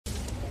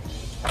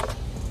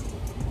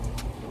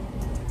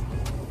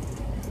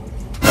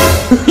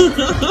ไม่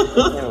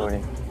รู้ดิ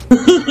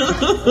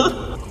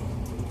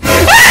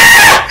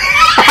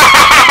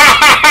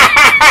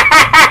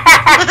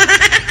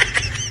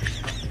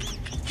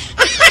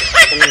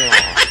ก็ไม่หร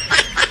อ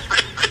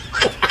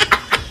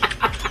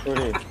ดู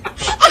ดิ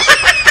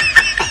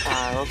ตา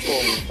ก็กล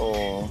มโต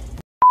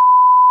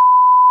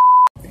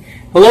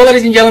Hello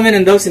ladies and gentlemen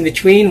and those in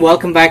between,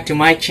 welcome back to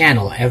my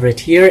channel,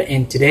 Everett here,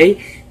 and today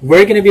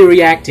we're going to be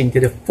reacting to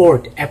the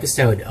 4th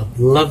episode of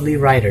Lovely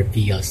Writer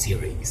BL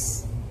series.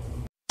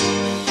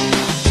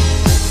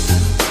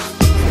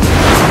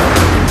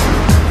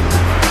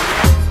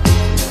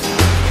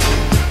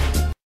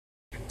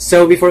 So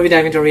before we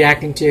dive into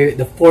reacting to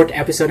the 4th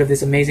episode of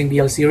this amazing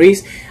BL series,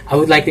 I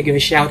would like to give a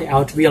shout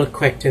out real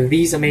quick to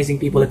these amazing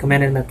people who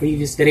commented in my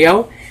previous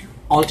video.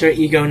 Alter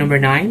Ego number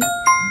 9,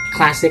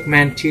 Classic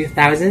Man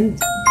 2000,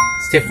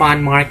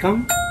 Stefan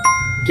Markham,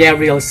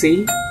 Gabriel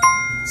C,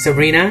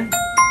 Sabrina,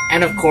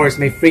 and of course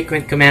my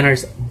frequent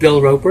commenters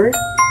Bill Roper,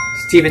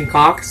 Stephen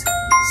Cox,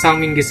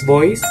 Songmingus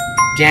Voice,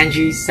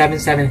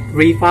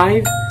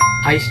 Janji7735,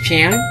 Ice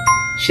Chan,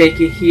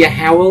 Shaky Hia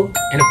Howell,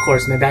 and of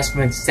course my best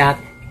friend Seth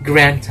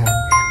Grantham.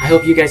 I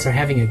hope you guys are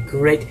having a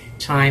great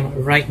time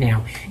right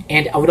now.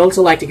 And I would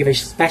also like to give a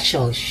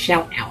special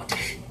shout out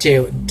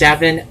to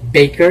Devin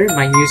Baker,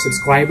 my new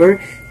subscriber.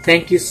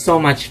 Thank you so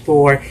much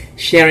for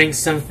sharing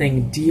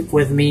something deep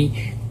with me.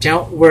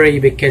 Don't worry,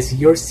 because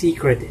your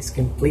secret is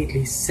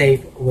completely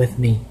safe with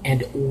me. And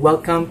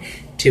welcome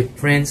to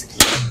Prince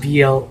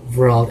BL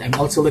World. I'm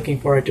also looking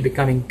forward to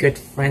becoming good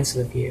friends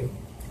with you.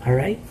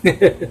 Alright?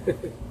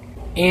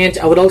 And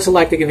I would also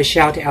like to give a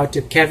shout out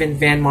to Kevin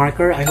Van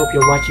Marker. I hope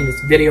you're watching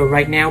this video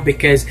right now,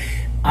 because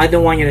I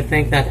don't want you to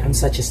think that I'm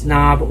such a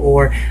snob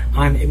or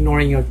I'm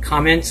ignoring your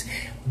comments,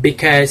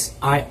 because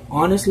I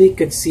honestly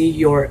could see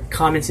your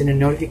comments in the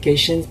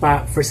notifications,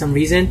 but for some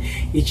reason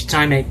each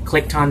time I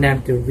clicked on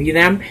them to read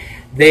them,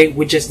 they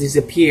would just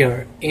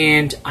disappear,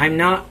 and I'm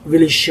not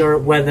really sure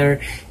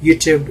whether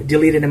YouTube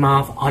deleted them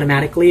off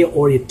automatically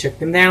or you took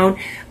them down.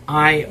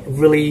 I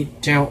really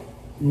don't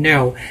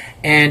know.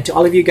 And to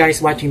all of you guys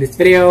watching this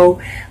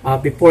video,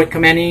 before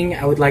commenting,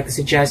 I would like to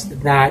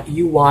suggest that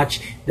you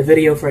watch the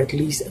video for at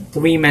least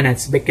 3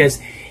 minutes, because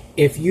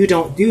if you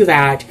don't do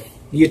that,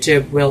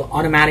 YouTube will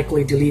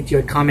automatically delete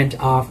your comment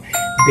off,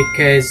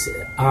 because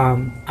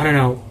I don't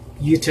know,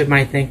 YouTube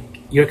might think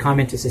your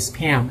comment is a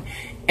spam.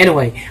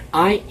 Anyway,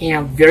 I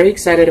am very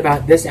excited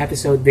about this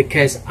episode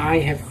because I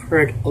have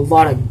heard a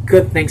lot of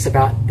good things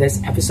about this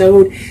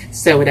episode.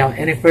 So without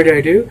any further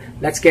ado,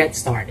 let's get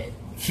started.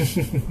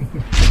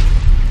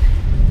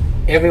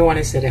 Everyone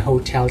is at a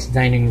hotel's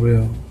dining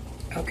room.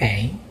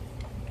 Okay.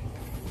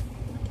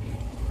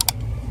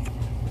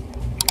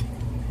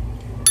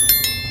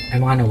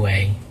 I'm on the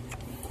way.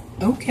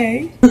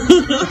 Okay.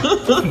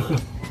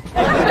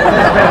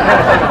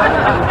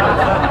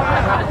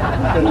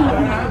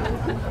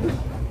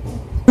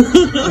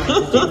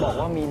 จริงบอก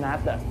ว่ามีนัด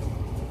อะ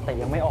แต่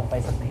ยังไม่ออกไป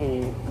สักที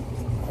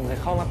ผมจะ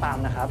เข้ามาตาม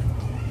นะครับ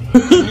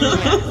นี่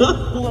ไง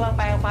กูกำลังแ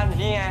ปรงฟันอยู่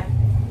นี่ไง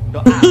เดี๋ย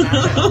วอาบน้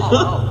ำเสร็จแล้วออกแ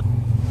ล้ว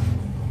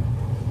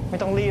ไม่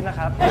ต้องรีบนะค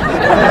รับ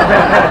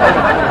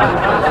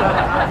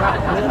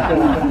เลือด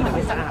ไ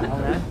ม่สะอาดเอา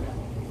นะ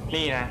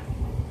นี่นะ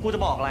กูจะ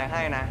บอกอะไรใ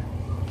ห้นะ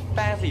แ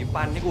ป้งสี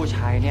ฟันที่กูใ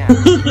ช้เนี่ย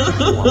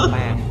หัวแป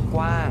รงก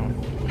ว้าง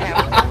แถม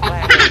แปร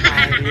งปลา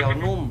ยเรียว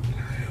นุ่ม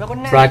แล้วก็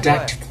แน่นด้วย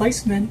Product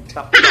placement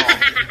ตับดอก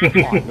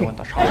อ่อนโยน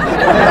ต่อช่อง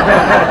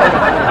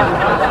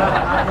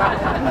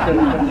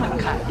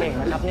ขายเก่ง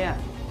นะครับเนี่ย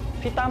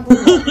พี่ตั้มพูด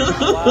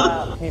ว่า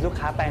มีลูก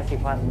ค้าแปรงสี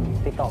ฟัน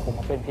ติดต่อผมม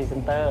าเป็นพรีเซ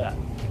นเตอร์อ่ะ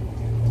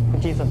คุณ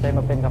จีสนใจม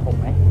าเป็นกับผม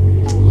ไหม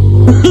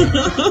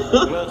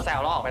เลิกแซว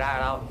แล้วออกไปได้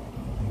แล้ว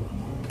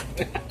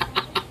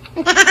ผ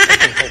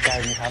มสนใจ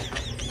มั้ยครับ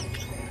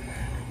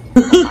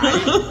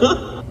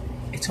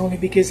It's only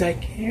because I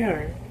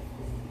care.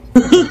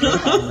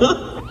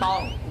 ต้อ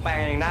งแปลง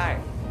เองได้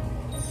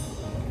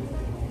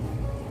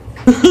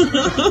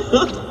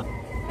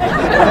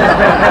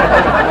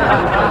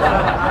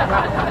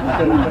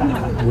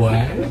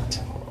What?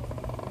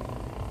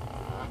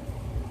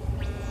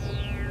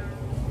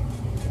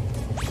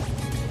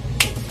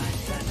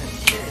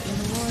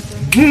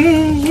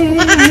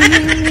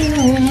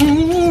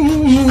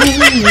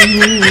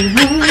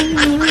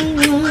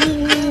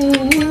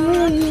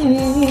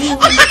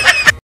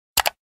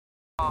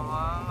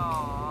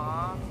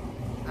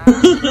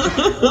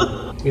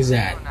 Who's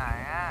that?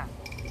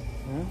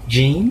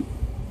 Gene?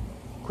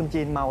 คุณ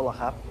จีนเมาเหรอ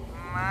ครับ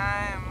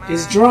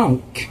He's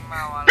drunk.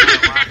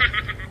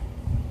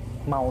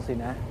 เมาสิ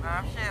นะน้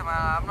ำเฉียบมา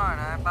รับหน่อย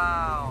นะเปล่า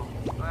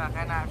อยากใ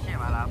ห้น้ำเฉียบ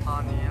มารับตอ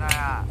นนี้เลย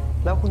อ่ะ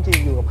แล้วคุณจีน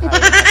อยู่กับใครตอ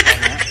น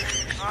นี้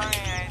ก็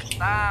ไง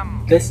ตั้ม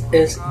This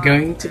is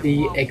going to be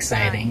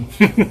exciting.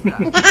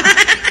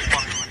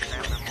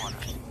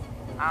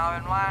 เอาเป็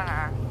นว่าน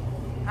ะ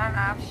ถ้า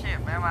น้ำเฉียบ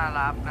ไม่มา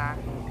รับนะ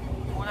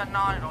กูจะน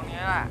อนอยู่ตรงนี้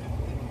แหละ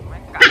ไม่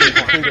กลับ ข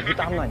อคุยกับพี่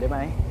ตั้มหน่อยได้ไหม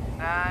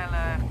ได้เล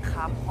ยค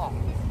รับผม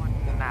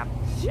คุณน้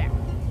ำเฉียบ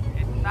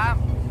พี่ตั้ม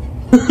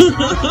ที่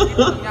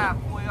ผมอยาก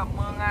คุยกับ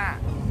มึงอ่ะ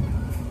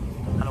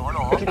ฮัลโหล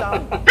พี่ตั้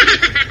ม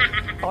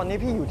ตอนนี้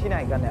พี่อยู่ที่ไหน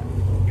กันเนี่ย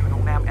อยู่โร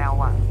งแร แอล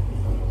อ่ะ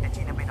ไอ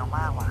จีนเป็นเอาม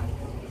ากว่ะ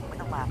ไม่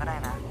ต้องมาก็ได้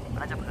นะมัน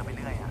น่าจะเผลอไปเ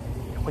รื่อยอ่ะ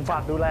ผมฝา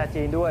กดูแล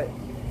จีนด้วย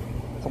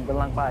ผมก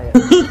ำลังไปอ่ะ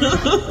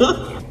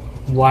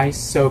Why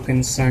so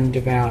concerned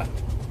about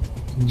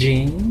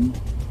Jean?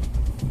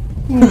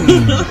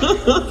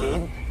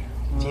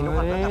 จีนทุกค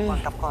น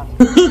กลับก่อน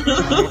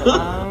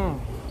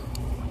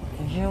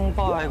เฮียมึงป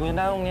ล่อยกูจะไ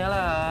ด้ตรงนี้แหล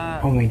ะ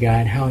Oh my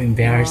god, how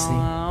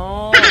embarrassing.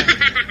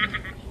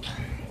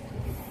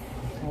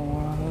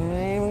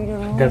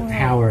 The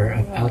power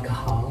of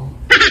alcohol.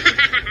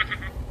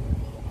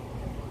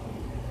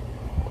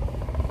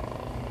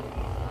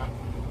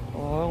 โ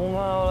อ้ยกูเ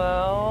มาแล้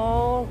ว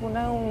กู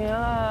นั่งตรงนี้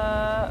แหละ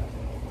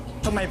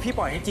ทำไมพี่ป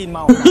ล่อยให้จีนเม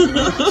า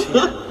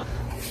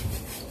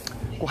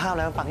กูห้ามแ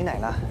ล้วฟังที่ไหน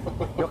ล่ะ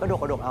ยกกระดก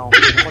เอา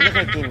คนไม่เค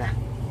ยกินนะ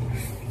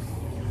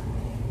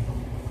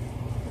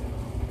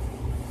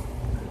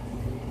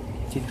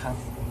จีนครับ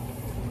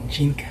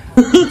Jeanครับ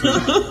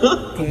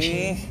เฮ้ย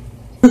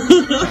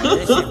ไ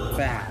ด้10 แ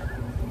ฝด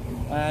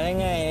มาได้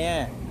ไงเนี่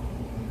ย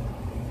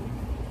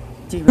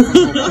จีนเป็นคน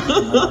โท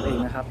รบอกผมมาเอง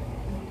นะครับ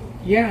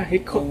Yeah,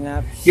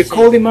 Nubsib. you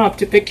called him up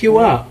to pick you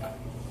up.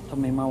 ทำ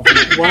ไมเมาขน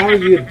าดนี้ Why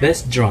are you this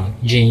drunk,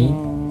 Jean?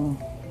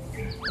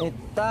 ไอ้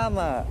ตั้ม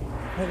อ่ะ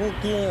ให้กู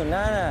กินอยู่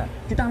นั่นอ่ะ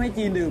พี่ตั้มให้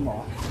จีนดื่มหรอ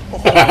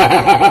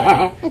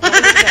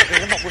อยากกิน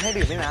ก็บอกคุณให้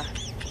ดื่มด้วยนะ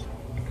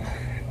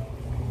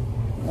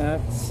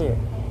Nubsib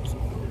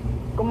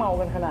ก็เมา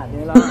กันขนาด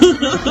นี้แล้ว ไ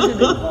ม่ได้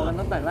ดื่มพอกัน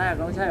ตั้งแต่แรกแ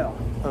ล้วไม่ใช่หรอ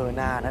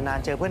นาน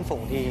เจอเพื่อนฝู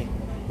งที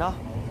เนาะ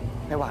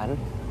ไม่หวาน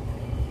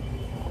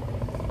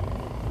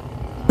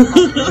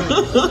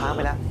ค้างไ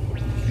ปแล้ว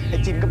ไอ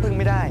จิมก็พึ่ง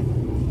ไม่ได้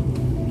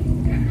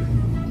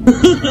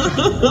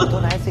ขอโท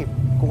ษนะ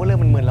10กูก็เริ่ม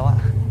มึนๆแล้วอะ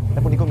แล้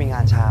วพรุ่งนี้กูมีงา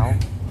นเช้า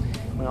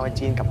มึงเอาไอ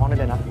จีนกลับห้องได้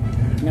เลยนะ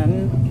งั้น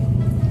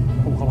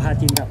ผมขอพา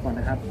จีนกลับก่อน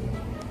นะครับ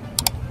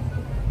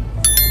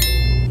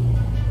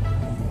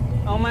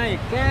เอามาอี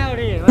กแก้ว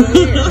ดิมา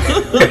ดิ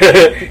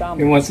พี่ตั้ม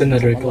He wants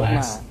another ผมเอารถ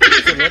มา glass.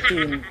 ส่วนรถจี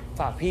น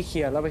ฝากพี่เค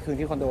ลียร์แล้วไปคืน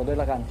ที่คอนโดด้วย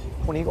ละกัน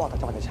พรุ่งนี้กูออกจาก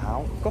จังหวัดแต่เช้า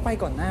ก็ไป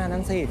ก่อนหน้านั้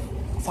นสิ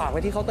ฝากไว้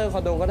ที่เคาน์เตอร์ค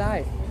อนโดก็ได้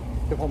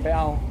เดี๋ยวผมไปเ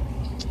อา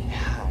ห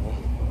านี่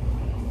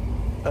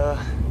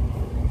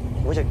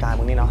ผู้จัดการ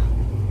มึงนี่เนาะ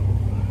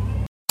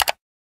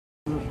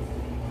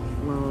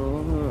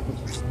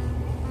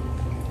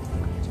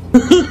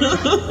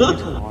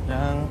ถึงหมด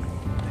ยัง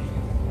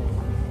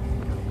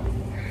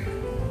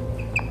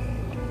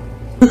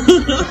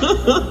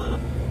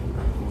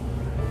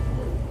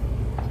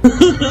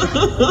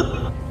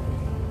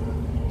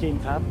จีน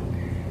ครับ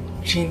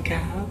Jeanค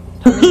รับ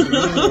ถ้าไม่อยู่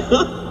นี่เนี่ย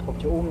ผม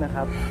จะอุ้มนะค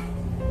รับ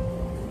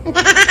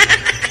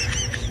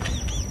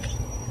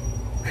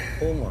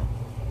อุ้มเหรอ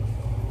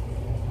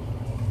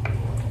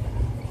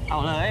เอา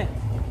เลย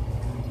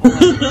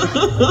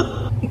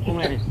อุ้ม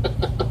เลยดิ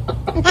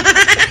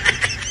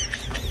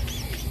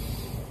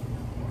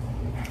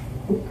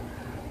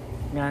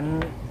งั้น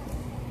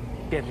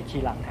เปลี่ยนไป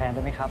ขี่หลังแทนไ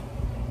ด้ไหมครับ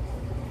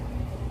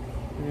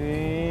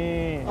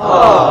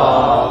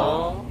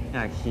อย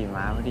ากขี่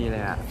ม้าพอดีเล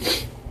ยอ่ะ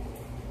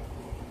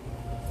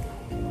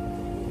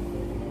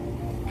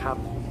ครับ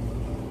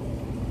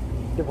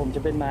เดี๋ยวผมจะ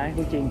เป็นม้าให้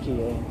คุณจีนขี่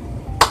เอง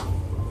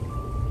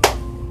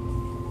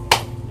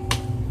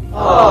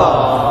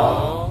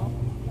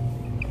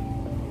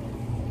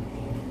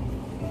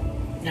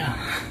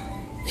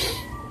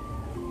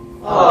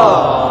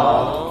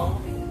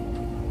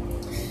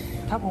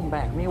ถ้าผมแบ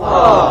กไม่ไหว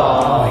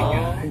Oh my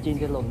god. คุณจีน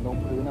จะหล่นลง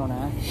พื้นเอาน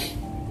ะ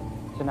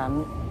ฉะนั้น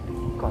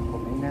กอดผ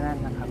มให้แน่น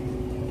ๆนะครับ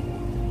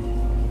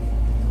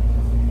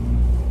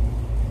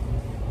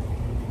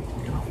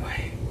Oh my.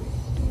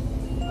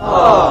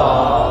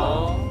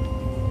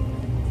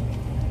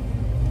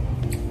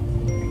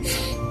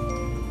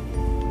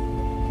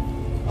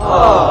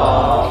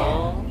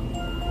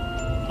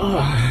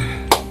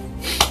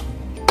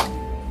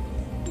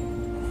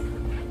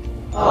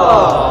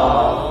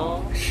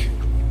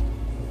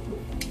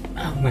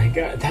 Oh my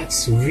god, that's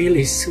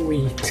really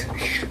sweet.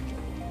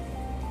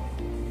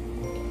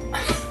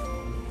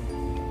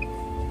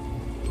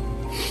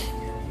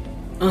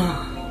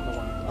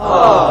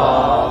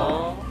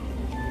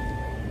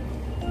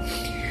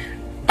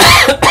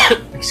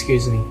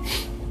 Excuse me.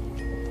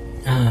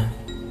 Oh.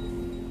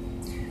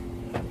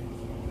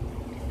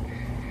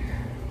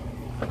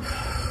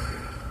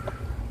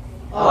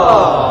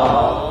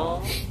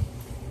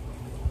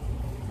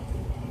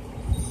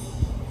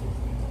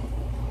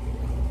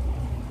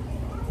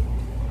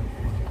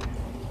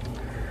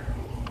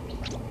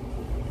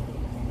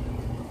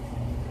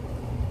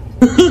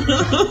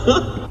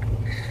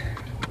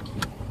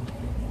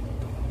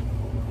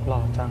 หล่อ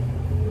จัง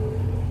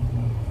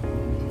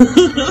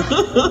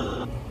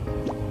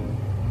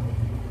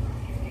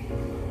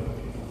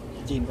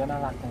จีนก็น่า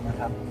รักจังนะ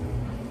ครับ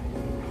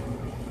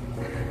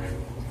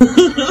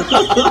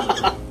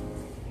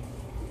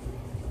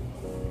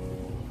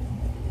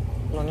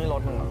รถนี่ร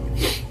ถมึงเหรอ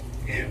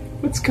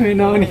What's going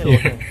on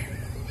here?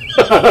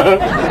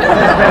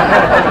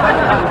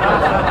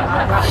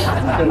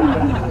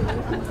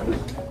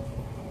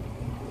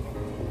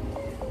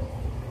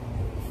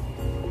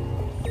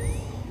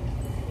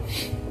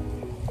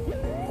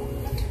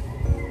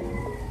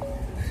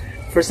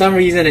 For some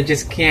reason, I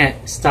just can't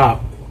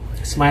stop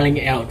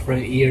smiling out from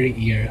ear to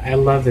ear. I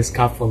love this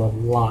couple a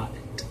lot.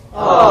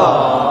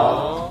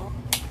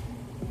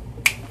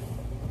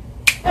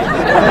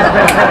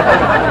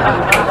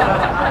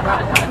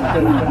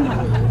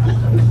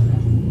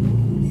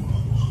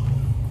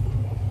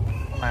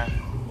 มา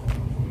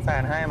แฟ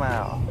นให้มาเ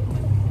หรอ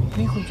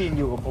นี่คุณจีน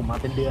อยู่กับผมมา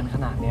เป็นเดือนข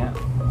นาดเนี้ย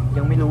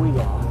ยังไม่รู้อีกเ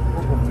หรอ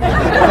ว่าผม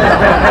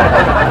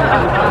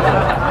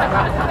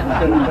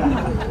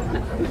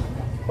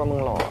ว่ามึ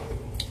งหล่อ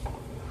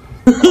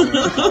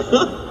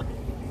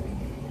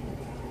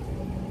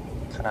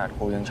ขนาด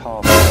กูยังชอ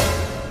บ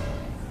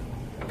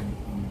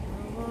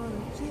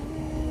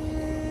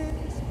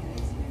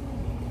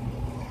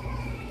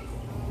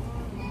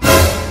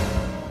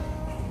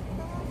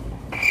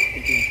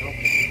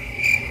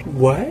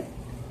What?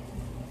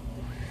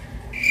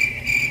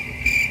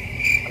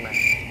 ทำไม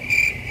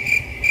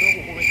ลูก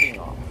กูพูดไม่จริงเ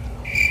หรอ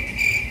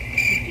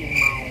จริง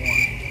เมาอ่ะ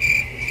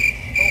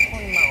ต้องค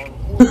นเมา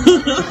พูด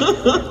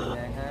ไ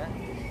งฮะ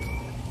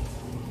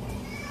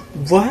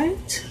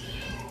What?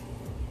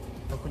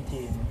 แล้วคุณ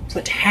จีน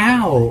But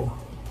how?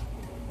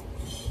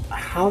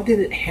 How did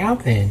it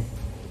happen?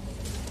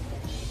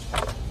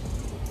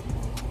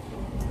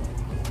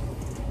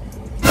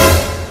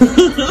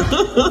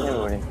 ไม่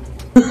รู้ดิ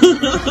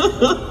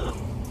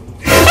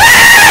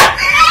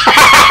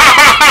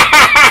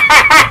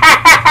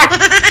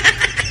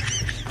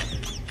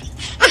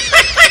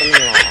ก็มึ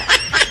งหล่อ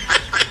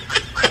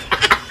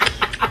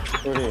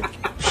ดูดิ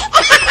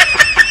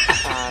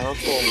ตาก็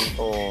กลมโ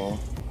ต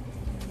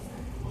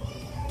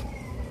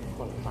ข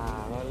นตา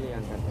ก็เรีย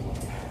งกันไปหมด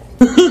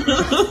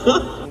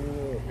จมู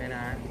กเนี่ยน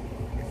ะ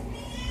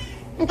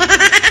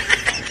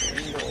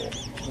โด่ง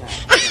หนา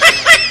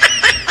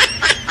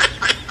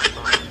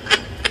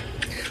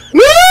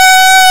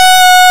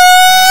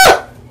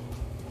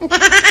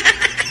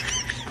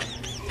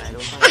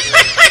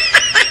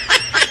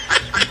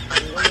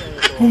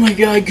Oh my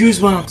god,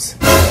 goosebumps!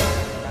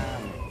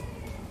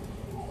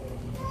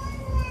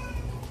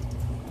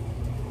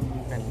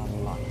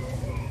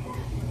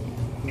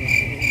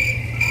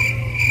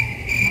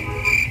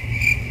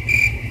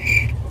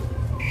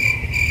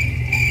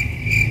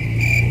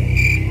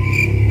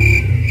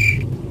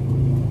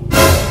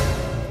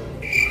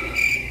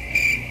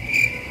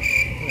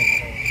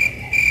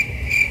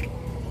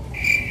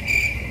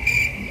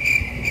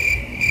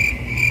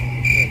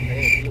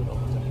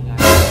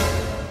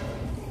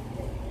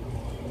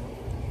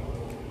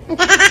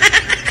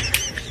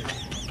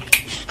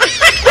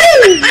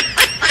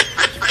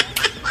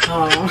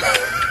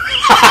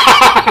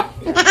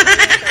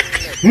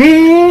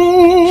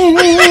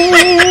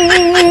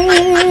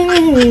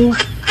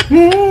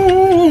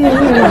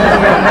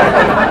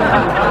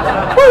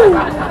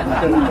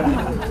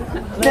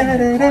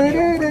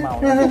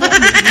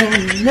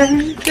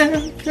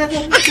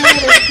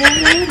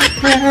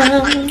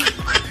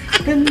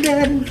 เป็นห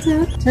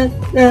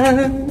ลอ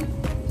น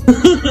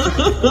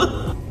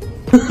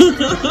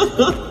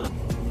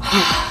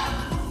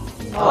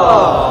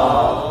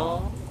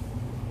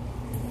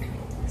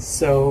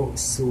So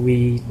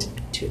sweet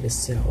to the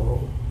soul.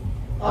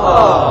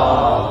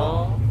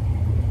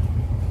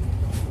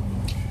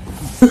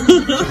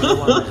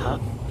 ครับ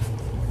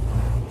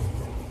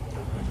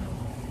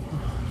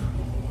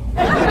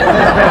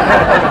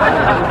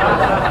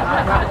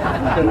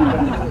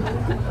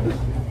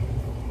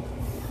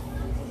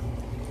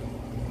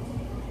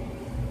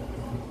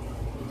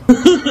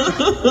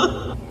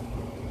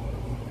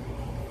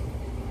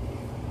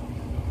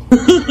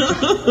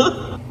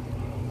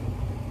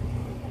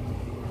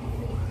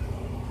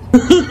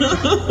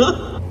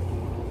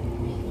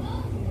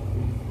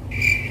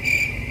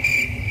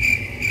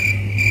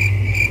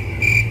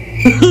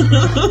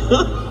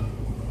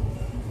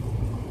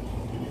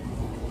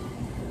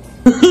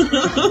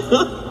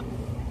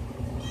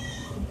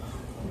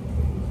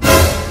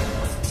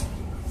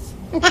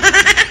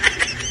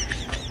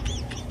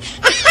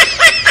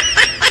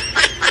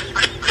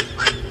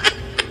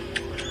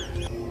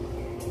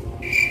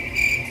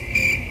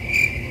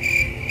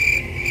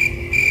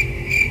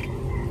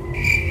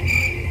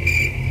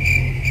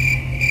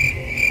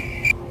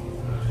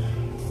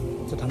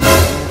จะทำ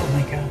Oh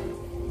my god.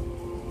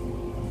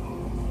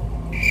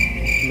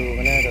 ดู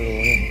ก็น่าจะรู้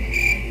นี่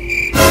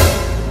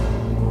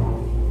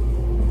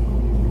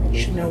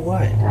You know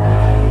what?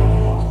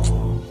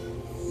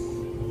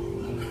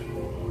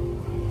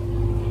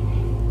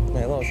 ไหน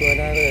บอกช่วยไ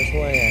ด้ก็จะ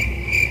ช่วยไง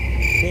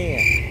นี่ไง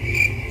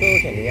ช่วยกู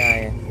เขียนนิยาย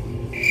ไง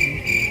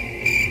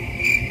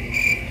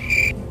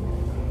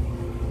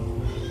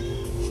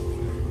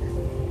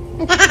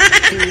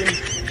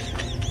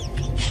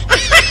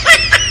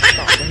ต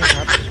อบได้ไหมค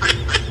รับ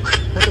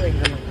ว่าตัวเอง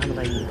กำลังทำอะไ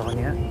รอยู่ตอนเ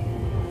นี้ย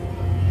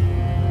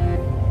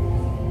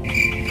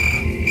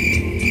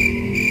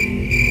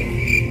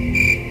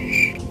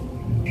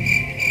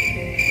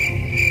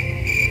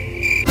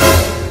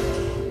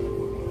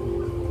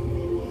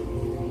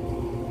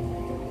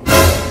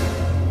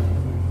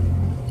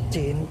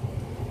จีน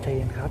ใจเ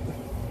ย็นครับ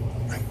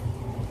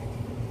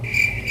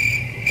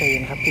ใจเย็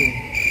นครับจีน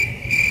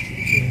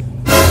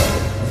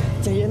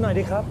เย็นหน่อย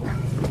ดิครับ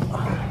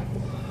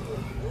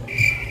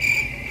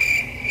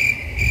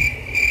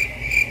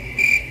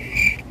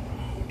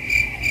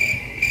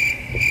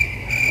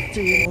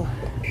จีน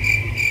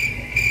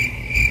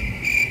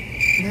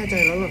แน่ใจ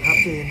แล้วเหรอครับ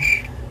จีน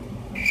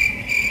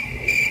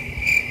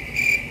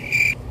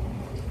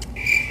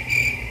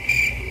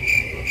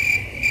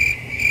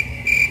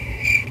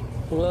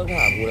มึงเลิกถ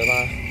ามกูได้ป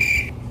ะ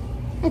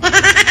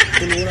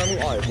กูรู้นะมึง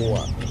อ่อยกู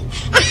อ่ะ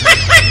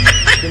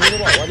กูไม่ได้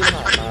บอกว่าที่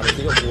ผ่านมามึง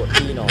คิดกับกู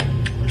พี่น้อง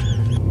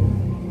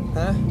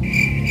ฮะ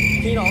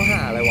พี่น้องหา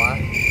อะไรวะ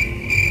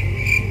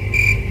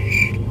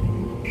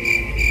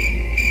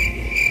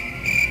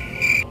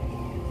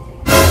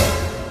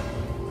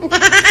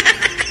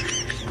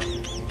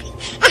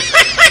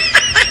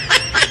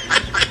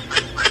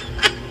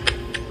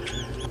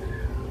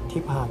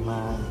ที่ผ่านม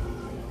า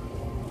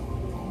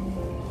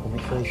ผมไม่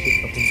เคยคิด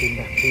กับคุณจีนแ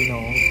บบพี่น้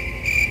อง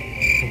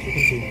อย่างที่คุ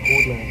ณจีนพู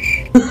ดเลย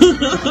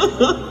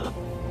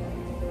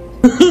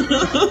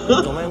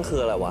ตัวแม่งคือ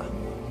อะไรวะ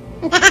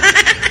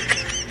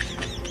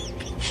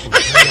ผม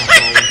แค่อยาก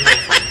รอวันที่เรา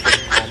สองคน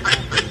พร้อมมาก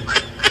เลย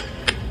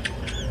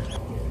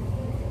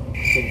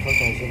จีนเข้าใ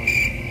จใช่ไหม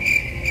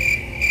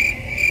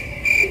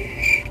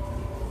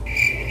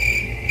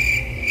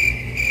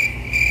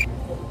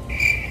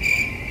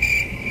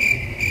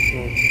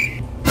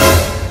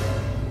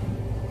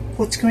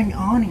What's going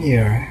on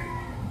here?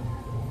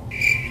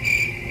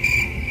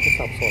 ไม่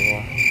สับสนว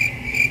ะ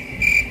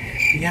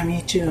Yeah, me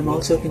too. I'm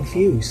also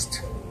confused.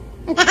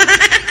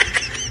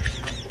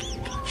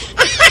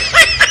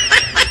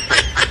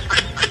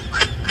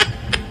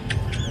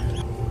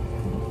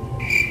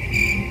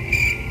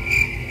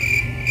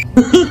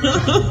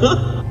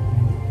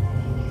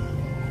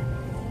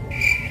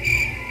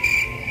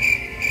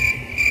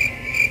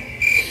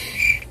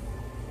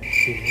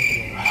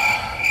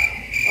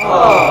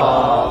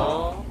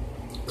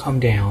 Calm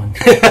down.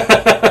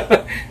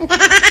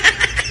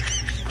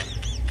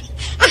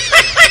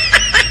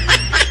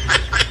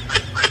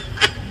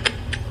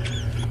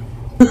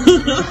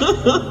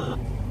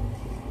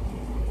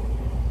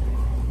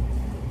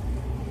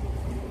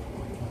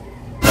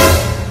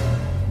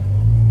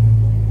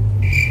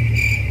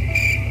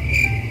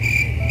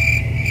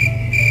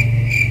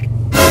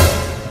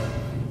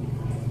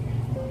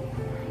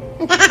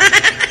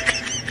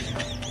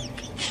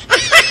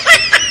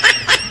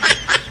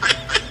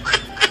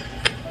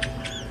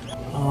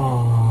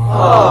 Aww.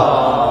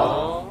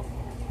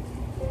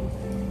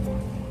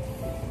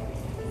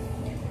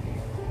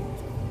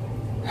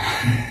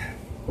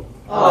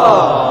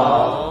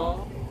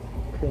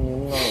 คืนนี้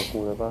มึงนอนกับกู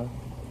เลยปะ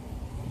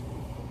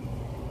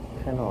แ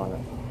ค่นอนอ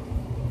ะ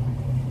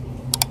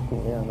กู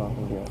ไม่อยากนอนค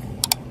นเดียว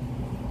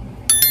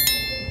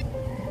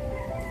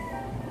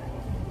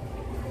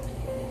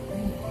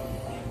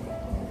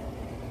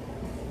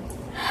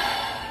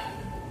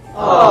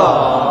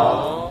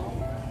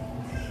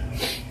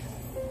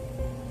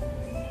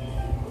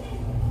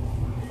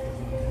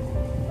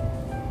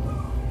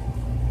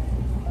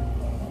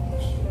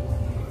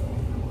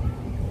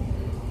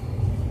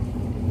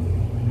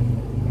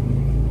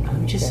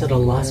I'm just at a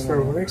loss for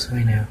words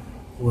right now.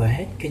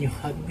 What? Can you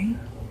hug me?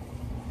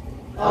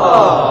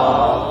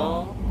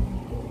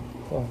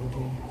 บอกกู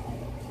ที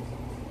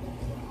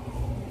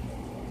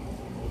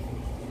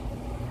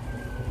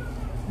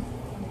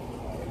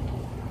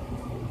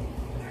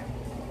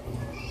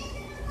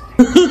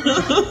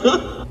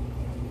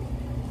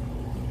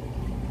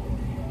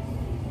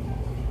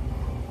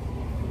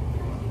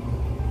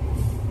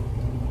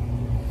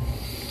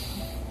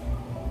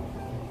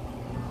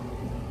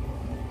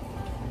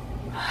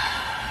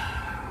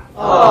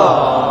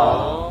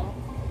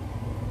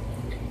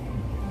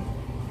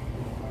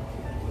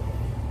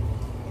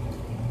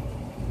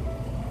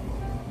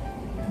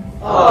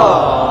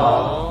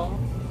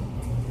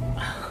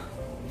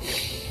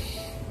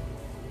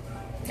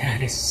That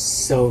is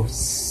so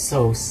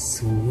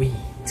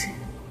sweet.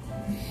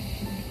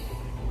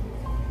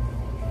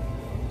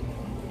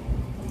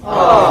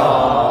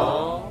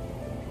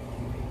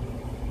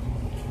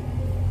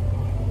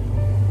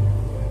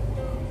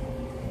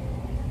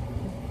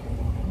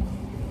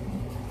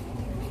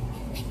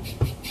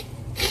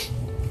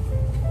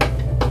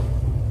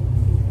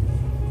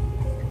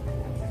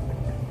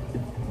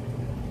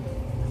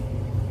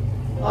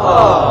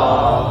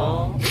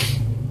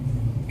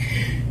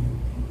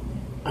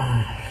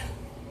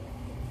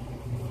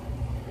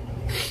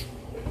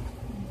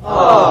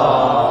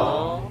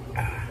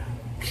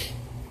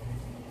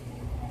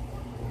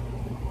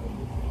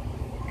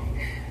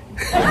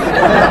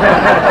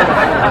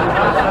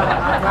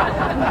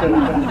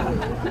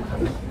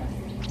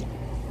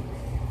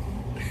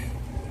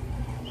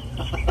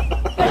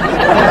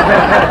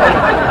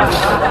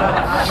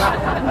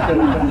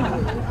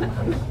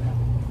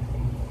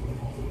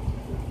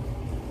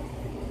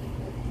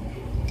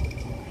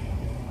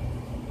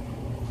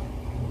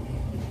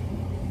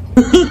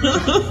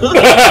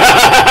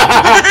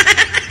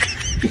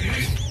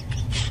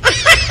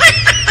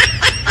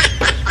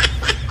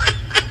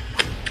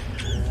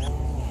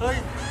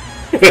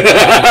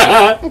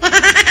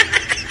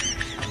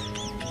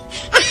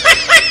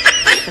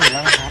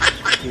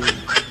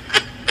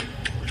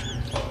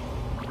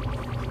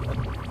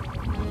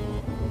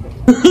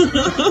 เมื่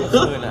อ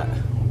คืนอะ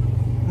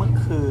เมื่อ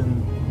คืน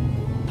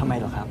ทำไม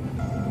เหรอครับ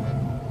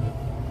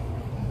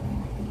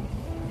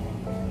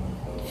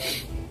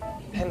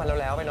ให้มัน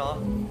แล้วๆไปเนาะ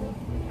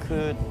คื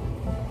อ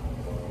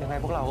ยังไง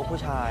พวกเราก็ผู้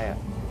ชายอะ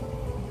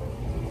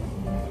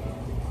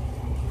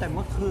แต่เ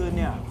มื่อคืนเ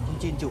นี่ยคุณ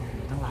จีนจุ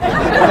ทั้งหลาย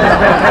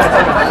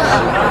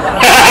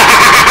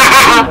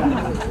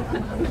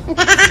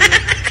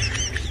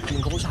มึ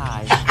งก็ผู้ชาย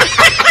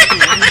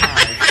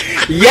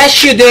Yes,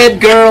 you did,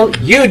 girl.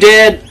 You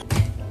did.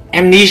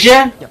 Amnesia?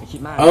 อย่าไปคิด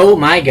มาก Oh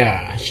my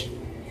gosh.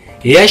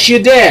 Yes, you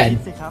did.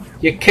 สิครับ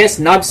You kissed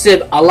Nubsib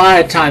a lot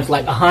of times,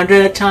 like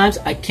 100 times.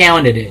 I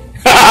counted it.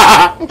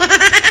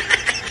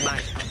 ไม่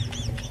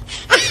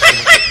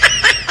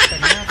แต่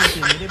หน้าคุณจี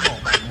นไม่ได้บอก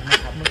ผมนะ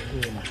ครับเมื่อคื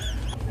น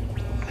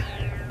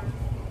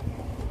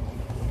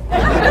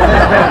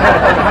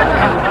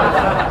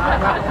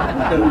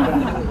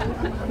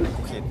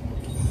กูคิด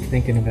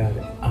Thinking about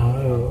it. Oh.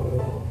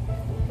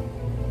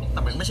 แต่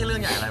มันไม่ใช่เรื่อ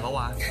งใหญ่อะไรปะว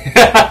ะ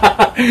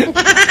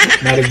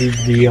Not a big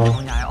deal.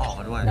 ต้องย้ายออกม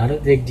าด้วย Not a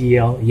big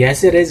deal. Yes,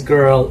 it is,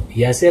 girl.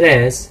 Yes, it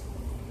is.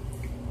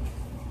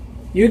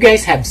 You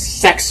guys have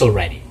sex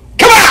already.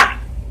 Come on!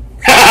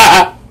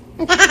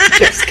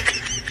 Just kidding.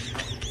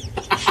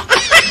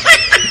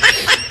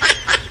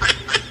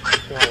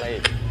 กลัวอะไรอี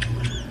ก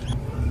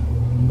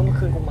ก็เมื่อ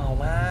คืนกูเมา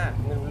มาก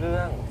ไม่รู้เรื่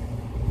อง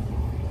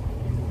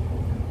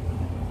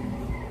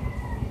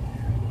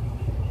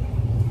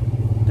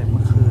แต่เ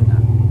มื่อคืนอ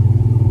ะ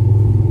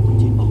คุณ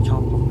จีนบอกชอ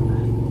บผมน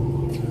ะ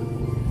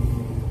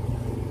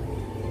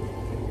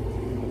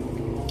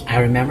I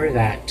remember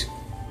that.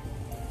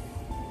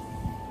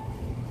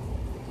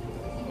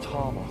 ช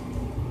อบเหรอ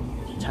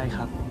ใช่ค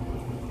รับ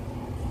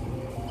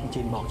คุณ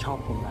จีนบอกชอบ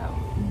ผมแล้ว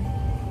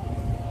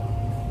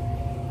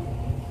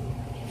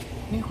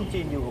นี่คุณจี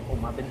นอยู่กับผม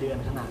มาเป็นเดือน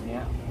ขนาดเนี้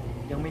ย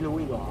ยังไม่รู้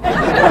อีกเหรอ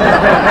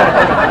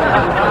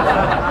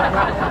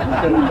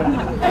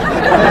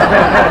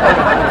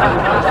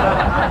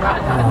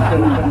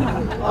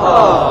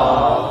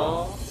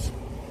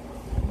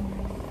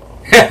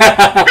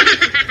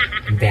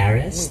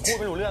Embarrassed? พูด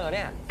ไม่รู้เรื่องแล้วเ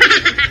นี่ย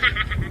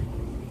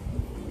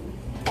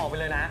ออกไป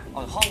เลยนะ ออ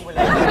กจากห้องไปเล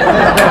ย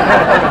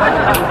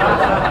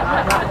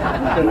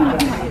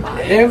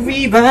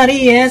Everybody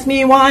asks me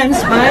why I'm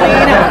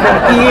smiling up from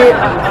here.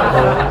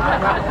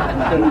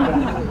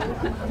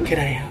 Could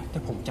I have? แต่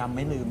ผมจำไ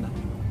ม่ลืมนะ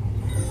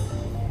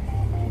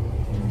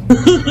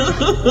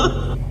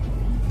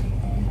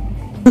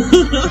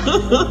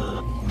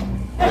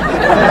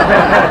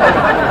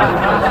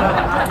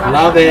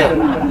Love it.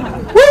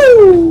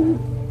 Woo!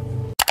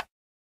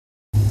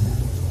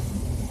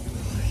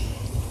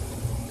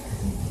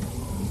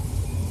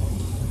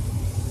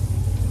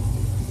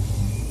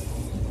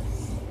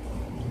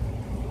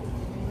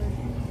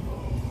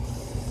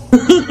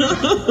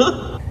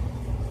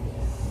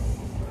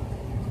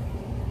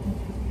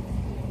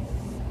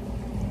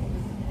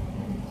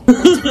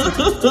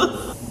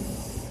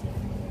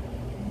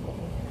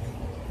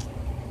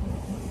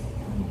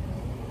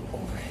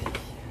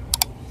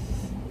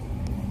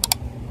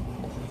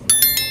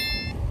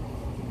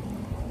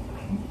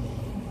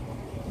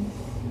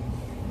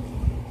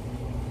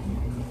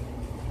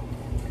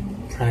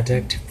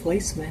 Product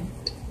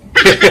placement.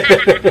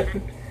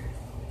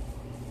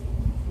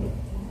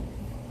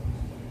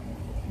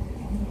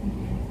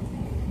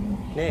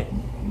 นี่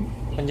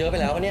มันเยอะไป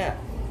แล้วปะเนี่ย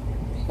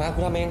มากู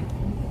ทำเอง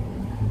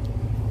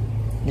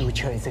อยู่เ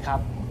ฉยสิครับ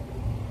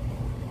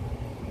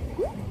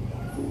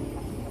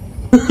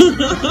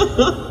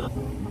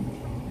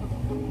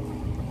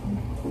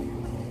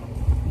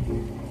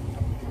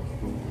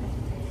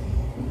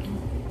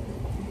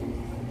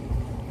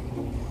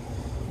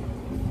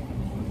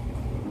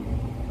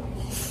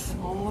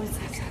โอ้ยแ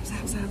ซ่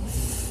บ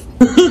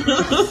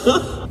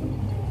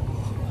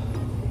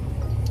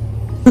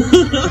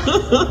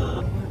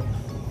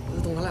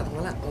ตรงนั้นแหละตรง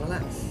นั้นแหละตรงนั้นแหล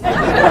ะ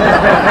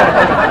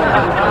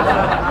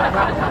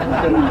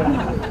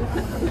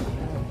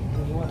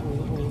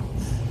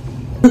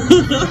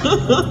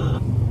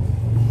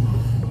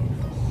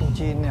คุณ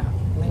จีนเนี่ย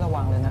ไม่ระ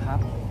วังเลยนะครับ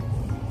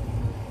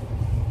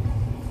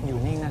อยู่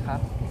นิ่งนะครับ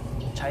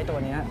ใช้ตัว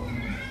เนี้ย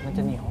มันจ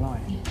ะเหนียวหน่อย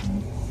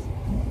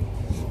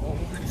โอ้ย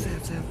แ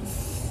ซ่บ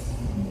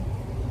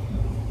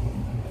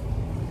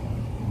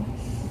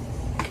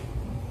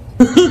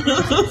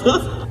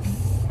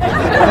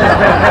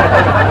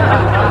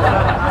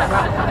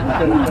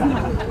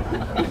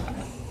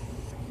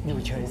อยู่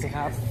เฉยสิค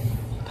รับ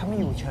ถ้าไม่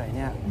อยู่เฉยเ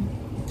นี่ย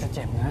จะเ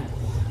จ็บนะ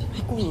ใ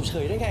ห้กูอยู่เฉ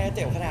ยได้ไงเ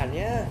จ็บขนาดเ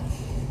นี้ย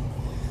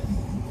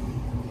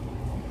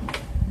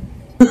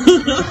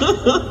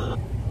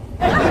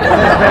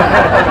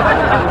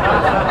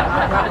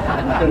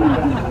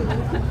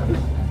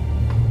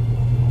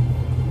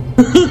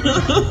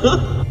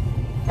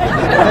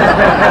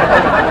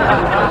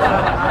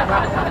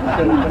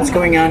What's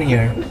going on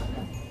here?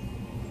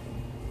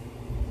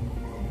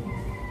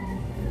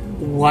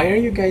 Why are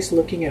you guys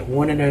looking at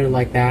one another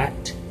like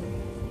that?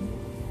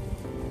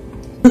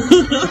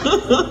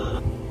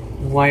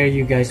 Why are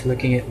you guys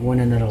looking at one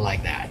another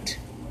like that?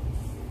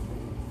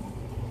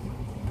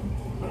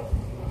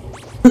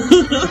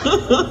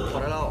 พอ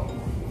ได้แล้ว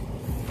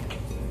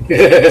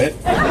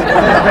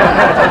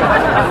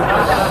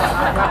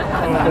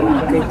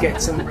Go get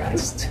some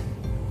rest.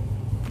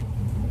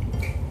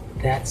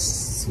 That's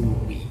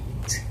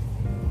sweet.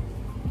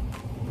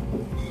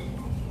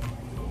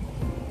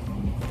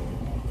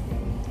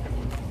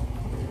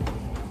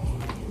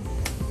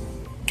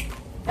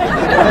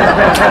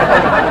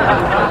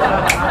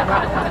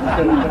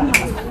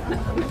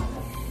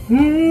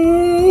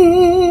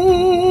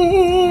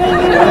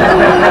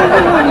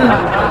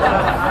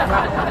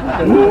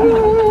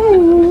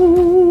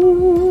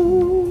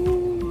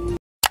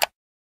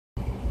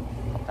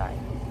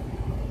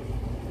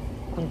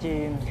คุณจี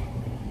น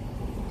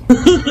อ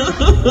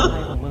ะไร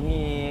ของมึง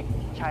อีก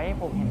ใช้ให้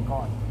ผมเห็นก่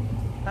อน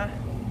นะ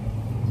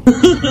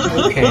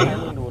Okay. ให้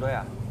มึงดูด้วย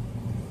อ่ะ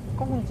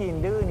ก็คุณจีน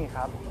ดื้อนี่ค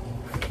รับ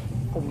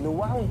ผมรู้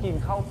ว่าคุณจีน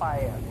เข้าไป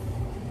อ่ะ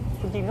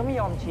คุณจีนก็ไม่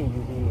ยอมฉีดอ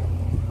ยู่ดีอะ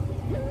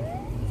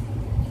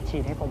ฉี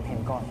ดให้ผมเห็น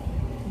ก่อน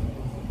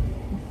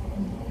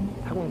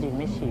ถ้าคุณจีน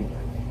ไม่ฉีดอ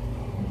ะ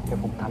เดี๋ยว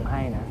ผมทำใ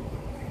ห้นะ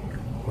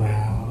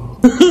Wow.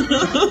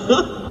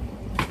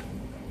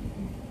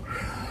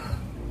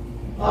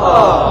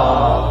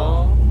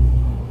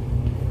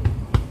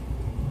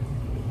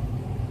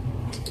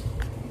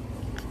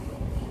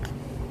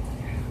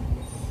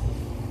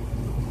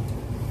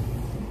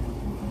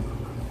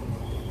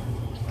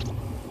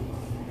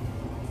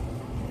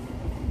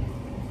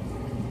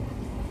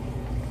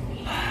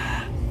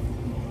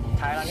ใ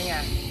ช้แล้วนี่ไง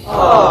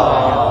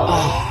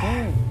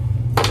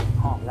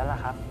หอมแล้วล่ะ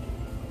ครับ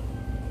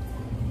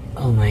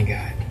Oh my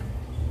god.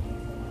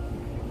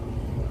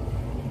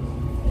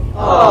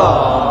 Oh.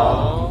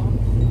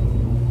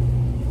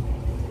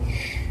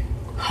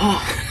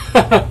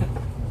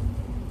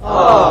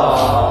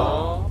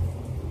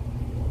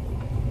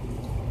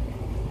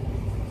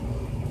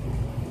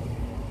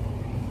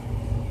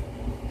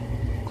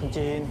 คุณ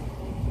จีน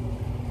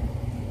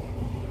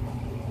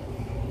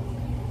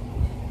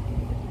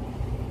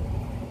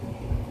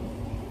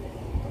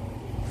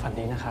ฝัน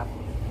ดีนะครับ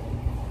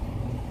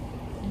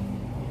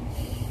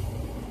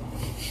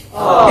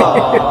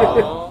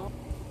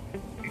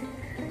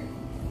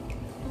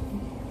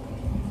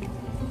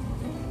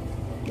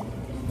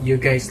You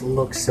guys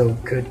look so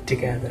good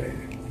together.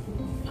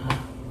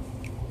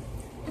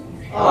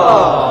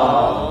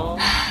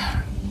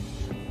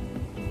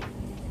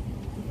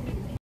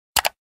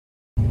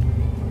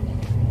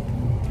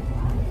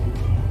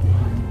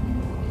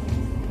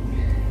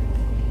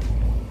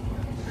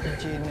คุณ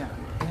จีนเนี่ย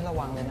ไม่ระ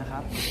วังเลยนะครั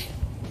บ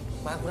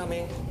มาคุณทำเอ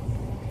ง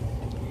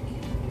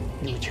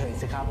อยู่เฉย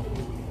สิครับ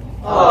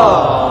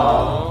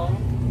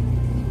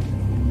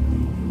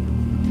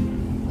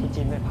คุณ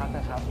จีนไปพักน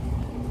ะครับ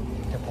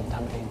เดี๋ยวผมท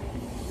ำเอง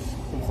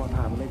ผมขอถ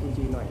ามอะไรคุณ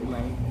จีนหน่อยได้ไหม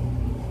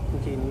คุณ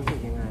จีนรู้สึก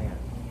ยังไงอ่ะ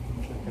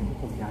หลังจากที่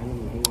ผมย้ายมาอ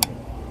ยู่ด้วย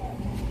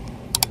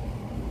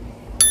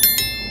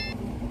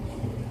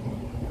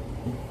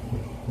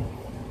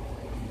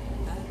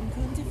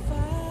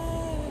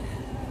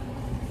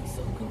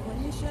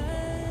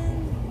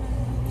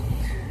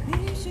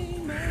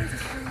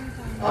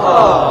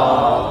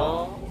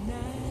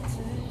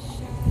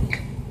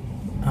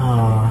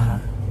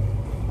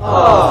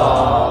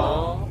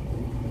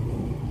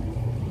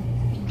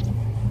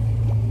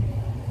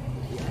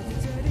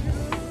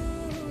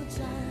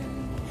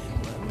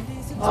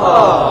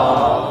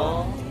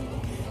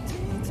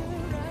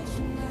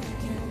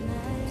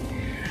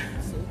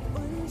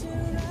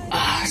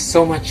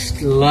So much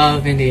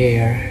love in the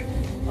air.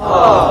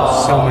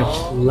 So much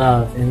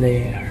love in the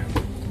air.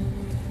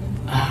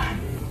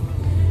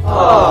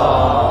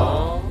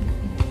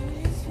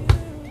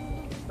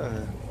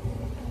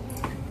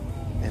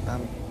 ไอ้ตั้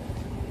ม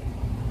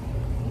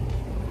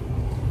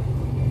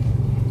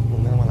มึง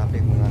ไม่ต้องมารับเด็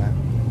กมึงแล้วนะ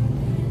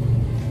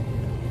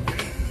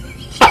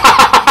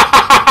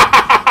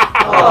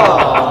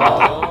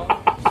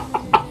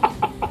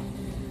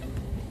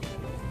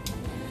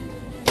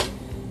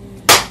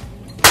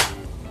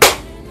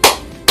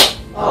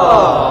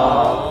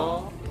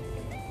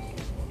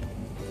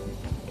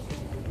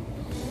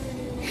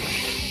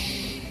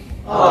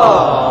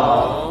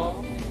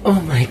Oh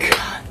my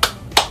god.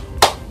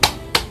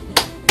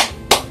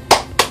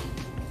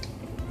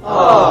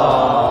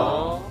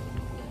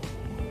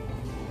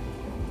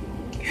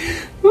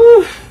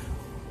 Whew.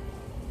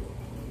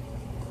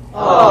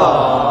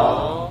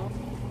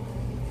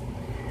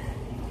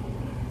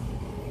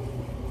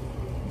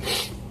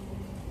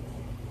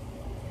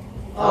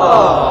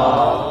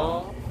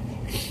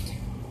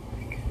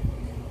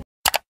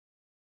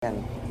งั้น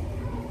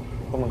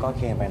พวกมึงก็เ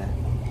คไปนะ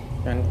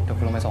งั้นเดี๋ยว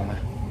กูลงไปส่งมา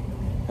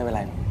ไม่เป็นไ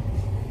ร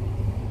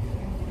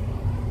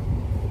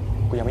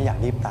กูยังไม่อยาก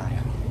รีบตายอ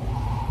ะ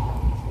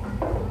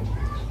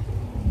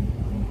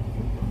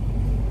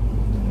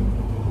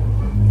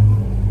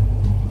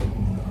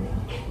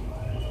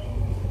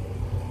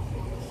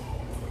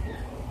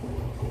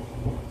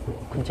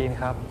คุณจีน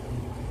ครับ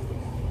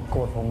โกร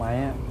ธผมไหม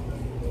อะ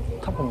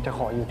ถ้าผมจะข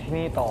ออยู่ที่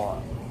นี่ต่อ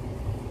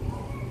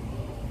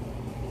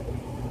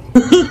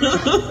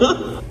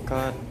ก็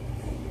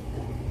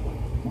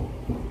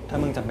ถ้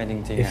ามึงจำเป็นจ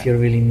ริงๆ if you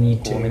really need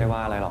กูไม่ได้ to ว่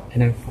าอะไรหรอก and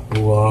then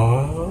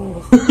wow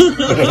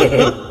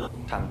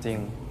ถามจริง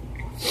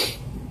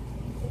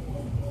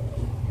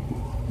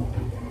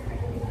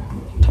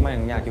ทำไม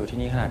ถึงอยากอยู่ที่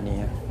นี่ขนาดนี้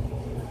อะ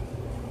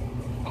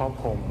เพราะ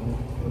ผม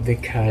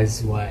because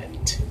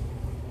what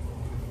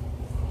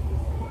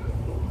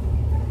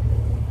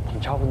ผม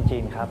ชอบคนจี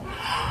นครับ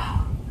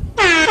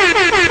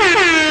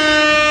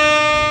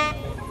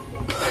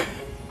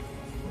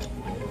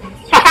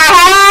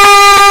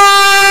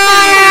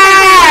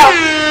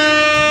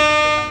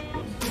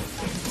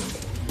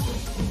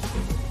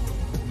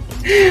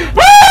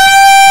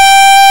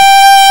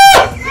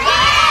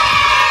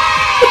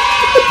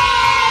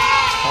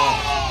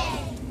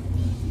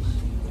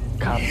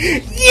ครับ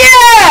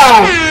yeah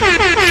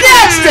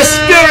that's the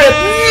spirit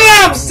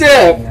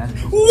Nubsib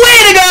way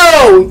to go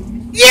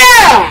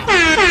yeah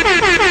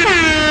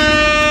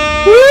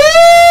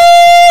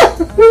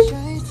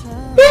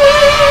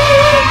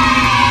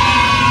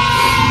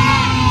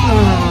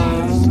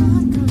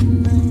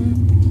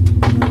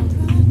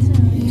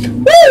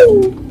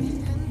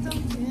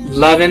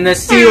Loving the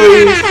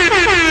series.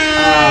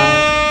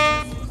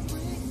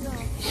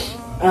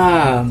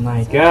 Oh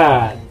my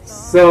god,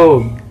 so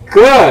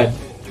good.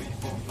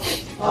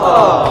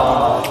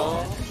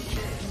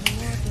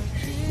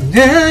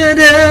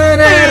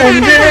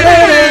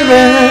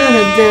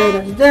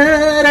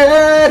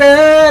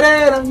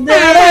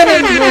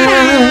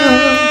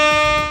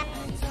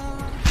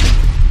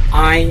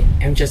 I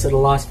am just at a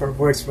loss for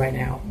words right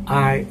now.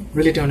 I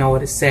really don't know what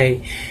to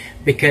say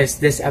because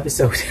this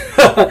episode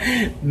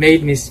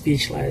made me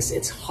speechless.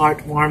 It's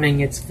heartwarming,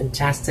 it's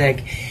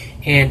fantastic,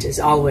 and as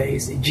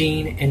always,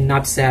 Jean and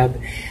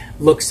Nubsib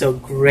look so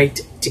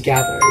great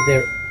together.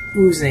 They're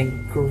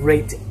oozing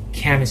great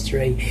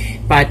chemistry.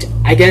 But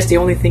I guess the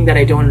only thing that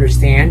I don't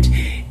understand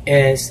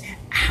is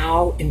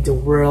how in the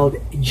world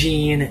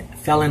Jean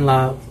fell in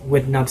love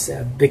with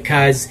Nubsib,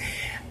 because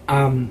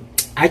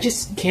I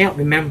just can't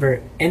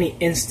remember any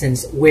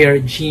instance where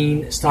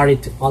Jean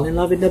started to fall in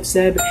love with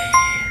Nubsib.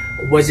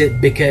 Was it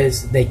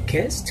because they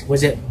kissed?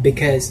 Was it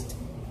because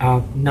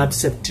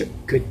Nubsib took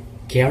good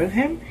care of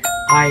him?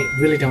 I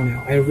really don't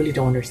know. I really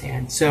don't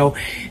understand. So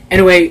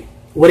anyway,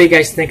 what do you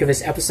guys think of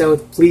this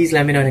episode? Please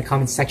let me know in the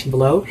comment section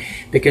below,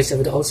 because I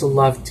would also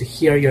love to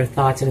hear your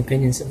thoughts and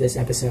opinions of this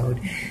episode.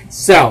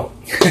 So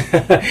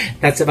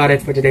that's about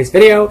it for today's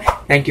video.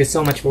 Thank you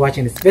so much for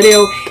watching this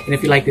video, and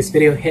if you like this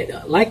video, hit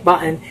the like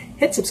button,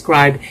 hit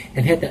subscribe,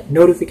 and hit that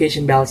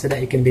notification bell so that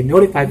you can be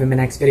notified when my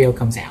next video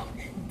comes out.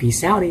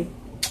 Peace outie.